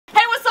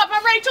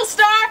Rachel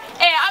Star,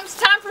 and it's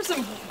time for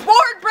some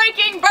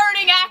board-breaking,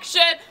 burning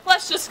action.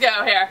 Let's just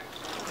go here.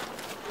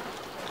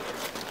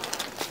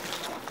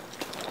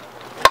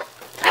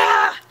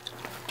 Ah!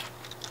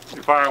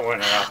 Your fire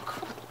went out.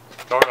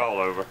 Start all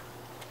over.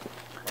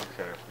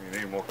 Okay, you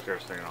need more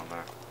kerosene on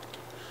that.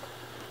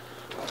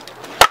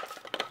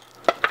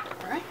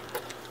 Alright.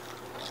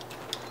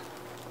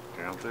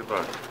 Down to the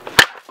button.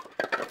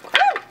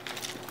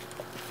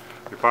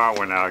 Your fire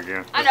went out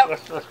again. I know.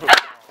 Let's go.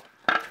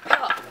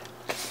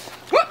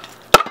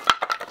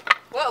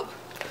 Whoa.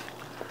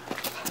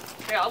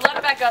 Okay, I'll let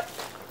it back up.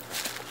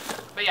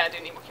 But yeah, I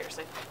do need more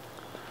kerosene.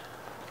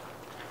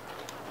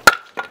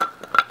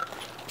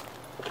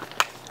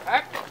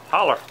 Alright.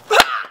 Holler.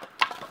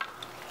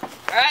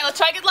 Alright, let's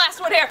try to get the last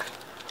one here.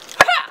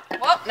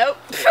 Well, nope.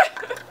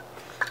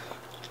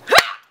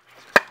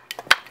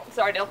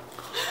 Sorry, Dill.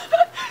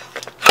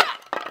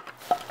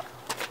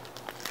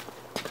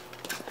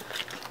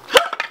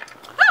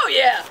 Oh,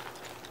 yeah.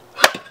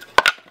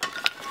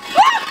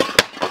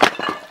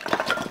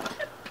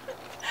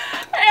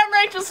 Hey, I'm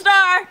Rachel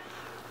Star.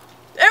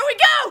 There we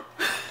go.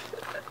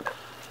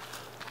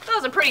 That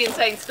was a pretty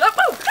insane stuff.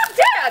 Oh, come,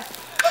 Dad.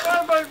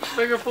 How about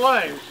bigger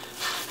flames?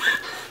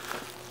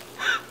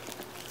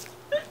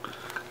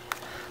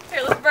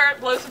 Here, let's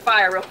blow some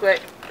fire real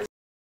quick.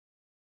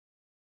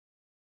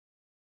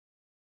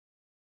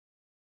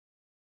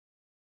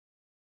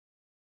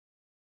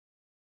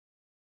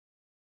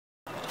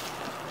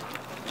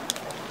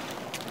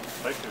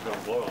 I think it's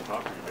gonna blow on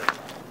top of you.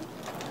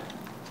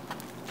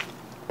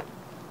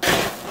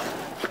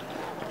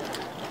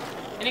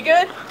 Any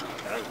good?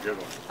 That was a good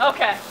one.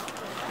 Okay.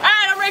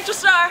 Alright, I'm Rachel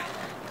Star.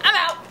 I'm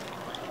out.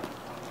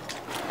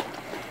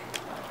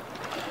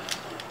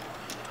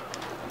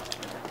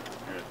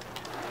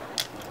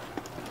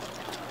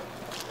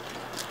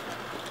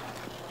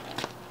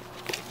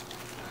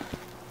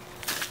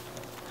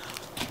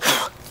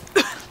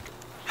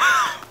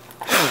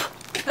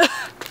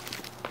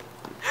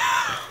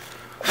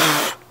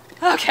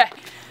 Okay,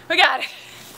 we got it.